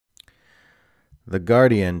The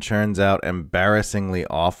Guardian churns out embarrassingly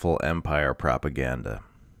awful empire propaganda.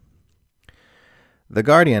 The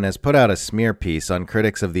Guardian has put out a smear piece on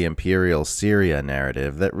critics of the imperial Syria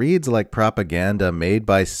narrative that reads like propaganda made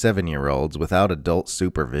by 7-year-olds without adult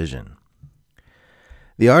supervision.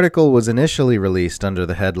 The article was initially released under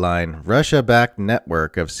the headline, "Russia-backed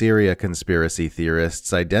network of Syria conspiracy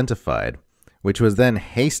theorists identified," which was then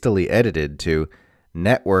hastily edited to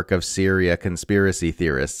 "Network of Syria conspiracy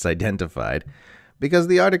theorists identified," because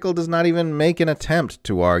the article does not even make an attempt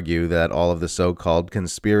to argue that all of the so-called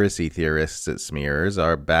conspiracy theorists it smears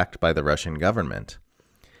are backed by the Russian government.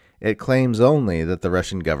 It claims only that the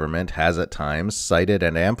Russian government has at times cited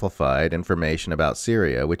and amplified information about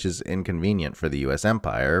Syria, which is inconvenient for the U.S.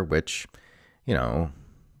 empire, which,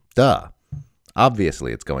 duh.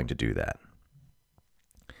 Obviously it's going to do that.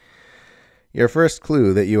 Your first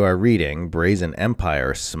clue that you are reading Brazen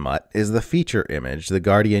Empire smut is the feature image The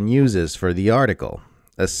Guardian uses for the article,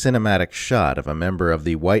 a cinematic shot of a member of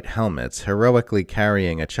the White Helmets heroically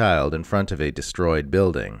carrying a child in front of a destroyed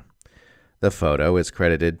building. The photo is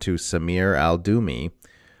credited to Samir al-Dumi,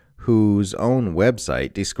 whose own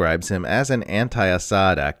website describes him as an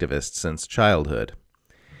anti-Assad activist since childhood.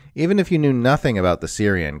 Even if you knew nothing about the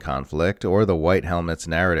Syrian conflict or the White Helmets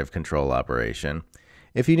narrative control operation,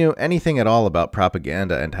 if you knew anything at all about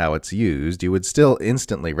propaganda and how it's used, you would still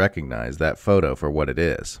instantly recognize that photo for what it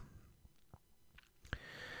is.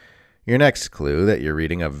 Your next clue that you're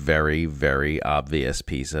reading a very, very obvious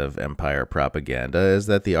piece of empire propaganda is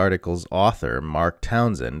that the article's author, Mark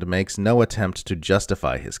Townsend, makes no attempt to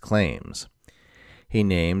justify his claims. He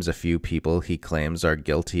names a few people he claims are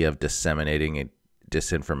guilty of disseminating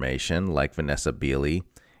disinformation, like Vanessa Beeley,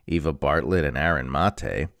 Eva Bartlett, and Aaron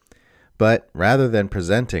Mate, but rather than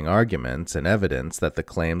presenting arguments and evidence that the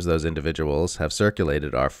claims those individuals have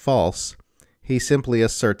circulated are false, he simply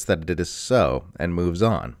asserts that it is so and moves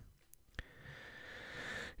on.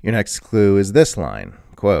 Your next clue is this line,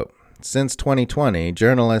 quote, "Since 2020,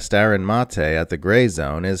 journalist Aaron Mate at the Gray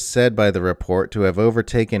Zone is said by the report to have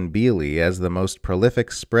overtaken Beeley as the most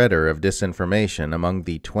prolific spreader of disinformation among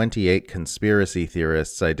the 28 conspiracy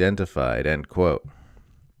theorists identified," end quote.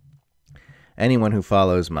 Anyone who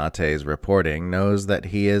follows Mate's reporting knows that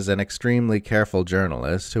he is an extremely careful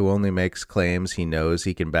journalist who only makes claims he knows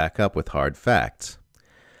he can back up with hard facts.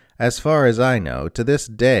 As far as I know, to this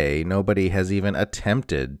day, nobody has even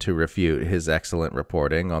attempted to refute his excellent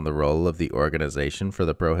reporting on the role of the Organization for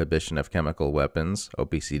the Prohibition of Chemical Weapons,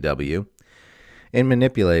 OPCW, in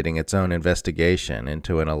manipulating its own investigation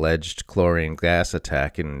into an alleged chlorine gas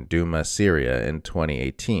attack in Douma, Syria in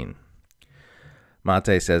 2018.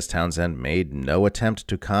 Mate says Townsend made no attempt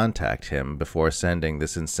to contact him before sending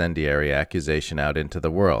this incendiary accusation out into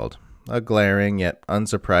the world, a glaring yet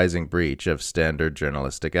unsurprising breach of standard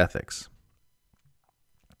journalistic ethics.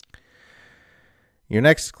 Your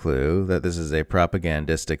next clue that this is a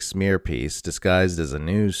propagandistic smear piece disguised as a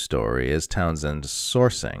news story is Townsend's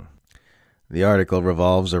sourcing. The article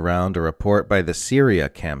revolves around a report by the Syria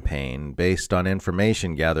campaign based on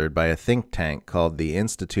information gathered by a think tank called the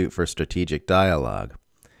Institute for Strategic Dialogue.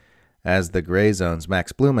 As the Gray Zone's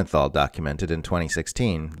Max Blumenthal documented in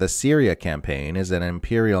 2016, the Syria campaign is an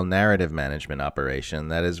imperial narrative management operation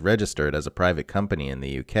that is registered as a private company in the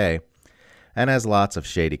UK and has lots of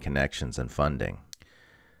shady connections and funding.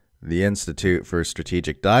 The Institute for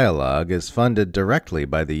Strategic Dialogue is funded directly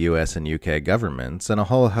by the US and UK governments and a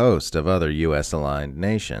whole host of other US-aligned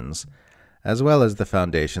nations, as well as the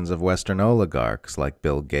foundations of Western oligarchs like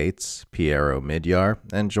Bill Gates, Pierre Omidyar,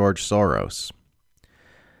 and George Soros.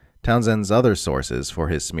 Townsend's other sources for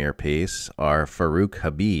his smear piece are Farouk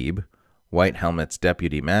Habib, White Helmet's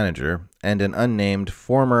deputy manager, and an unnamed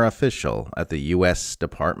former official at the U.S.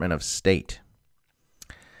 Department of State.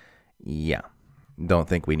 Yeah, don't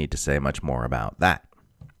think we need to say much more about that.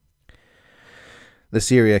 The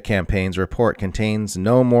Syria campaign's report contains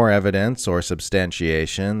no more evidence or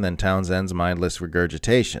substantiation than Townsend's mindless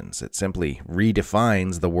regurgitations. It simply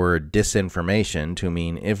redefines the word disinformation to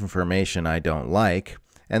mean information I don't like,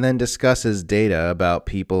 and then discusses data about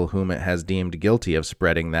people whom it has deemed guilty of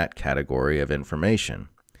spreading that category of information.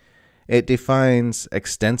 It defines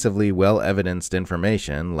extensively well-evidenced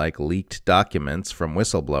information, like leaked documents from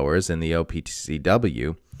whistleblowers in the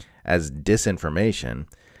OPCW, as disinformation,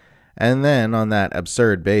 and then, on that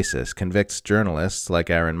absurd basis, convicts journalists like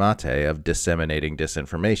Aaron Mate of disseminating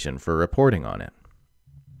disinformation for reporting on it.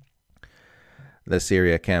 The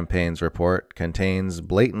Syria campaign's report contains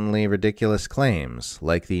blatantly ridiculous claims,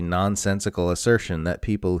 like the nonsensical assertion that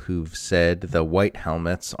people who've said the White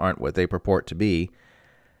Helmets aren't what they purport to be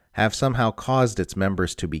have somehow caused its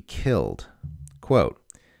members to be killed. Quote,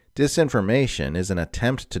 Disinformation is an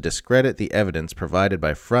attempt to discredit the evidence provided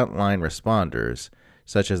by frontline responders,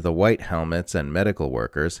 such as the white helmets and medical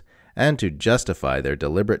workers, and to justify their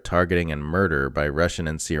deliberate targeting and murder by Russian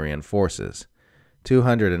and Syrian forces.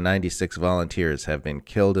 296 volunteers have been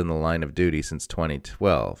killed in the line of duty since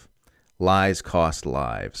 2012. Lies cost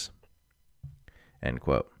lives. End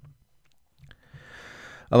quote.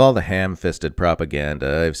 Of all the ham-fisted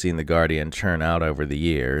propaganda I've seen The Guardian churn out over the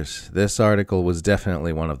years, this article was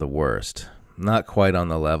definitely one of the worst. Not quite on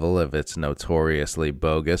the level of its notoriously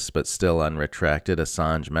bogus but still unretracted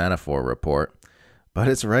Assange Manafort report, but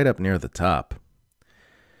it's right up near the top.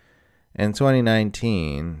 In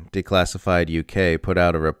 2019, Declassified UK put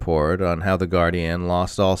out a report on how The Guardian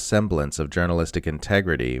lost all semblance of journalistic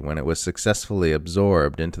integrity when it was successfully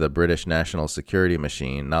absorbed into the British national security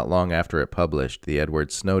machine not long after it published the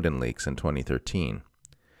Edward Snowden leaks in 2013.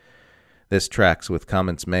 This tracks with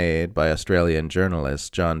comments made by Australian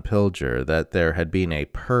journalist John Pilger that there had been a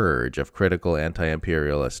purge of critical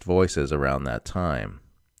anti-imperialist voices around that time.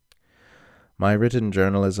 My written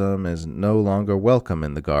journalism is no longer welcome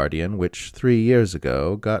in The Guardian, which 3 years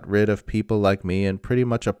ago got rid of people like me and pretty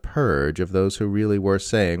much a purge of those who really were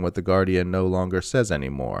saying what The Guardian no longer says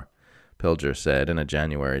anymore, Pilger said in a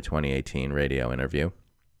January 2018 radio interview.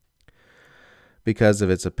 Because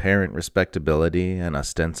of its apparent respectability and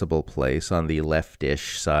ostensible place on the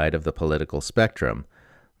leftish side of the political spectrum,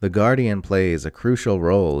 The Guardian plays a crucial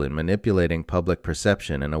role in manipulating public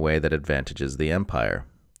perception in a way that advantages the empire.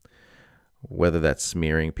 Whether that's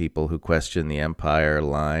smearing people who question the empire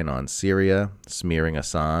line on Syria, smearing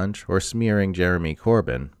Assange, or smearing Jeremy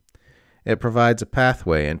Corbyn, it provides a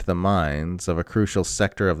pathway into the minds of a crucial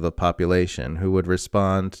sector of the population who would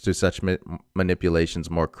respond to such manipulations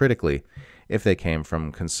more critically if they came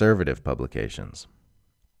from conservative publications.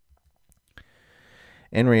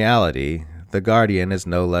 In reality, The Guardian is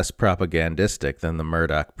no less propagandistic than the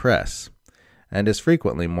Murdoch press, and is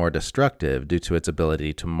frequently more destructive due to its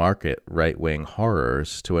ability to market right-wing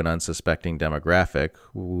horrors to an unsuspecting demographic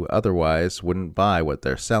who otherwise wouldn't buy what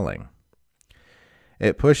they're selling.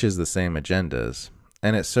 It pushes the same agendas,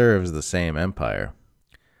 and it serves the same empire.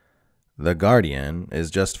 The Guardian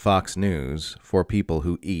is just Fox News for people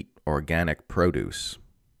who eat organic produce.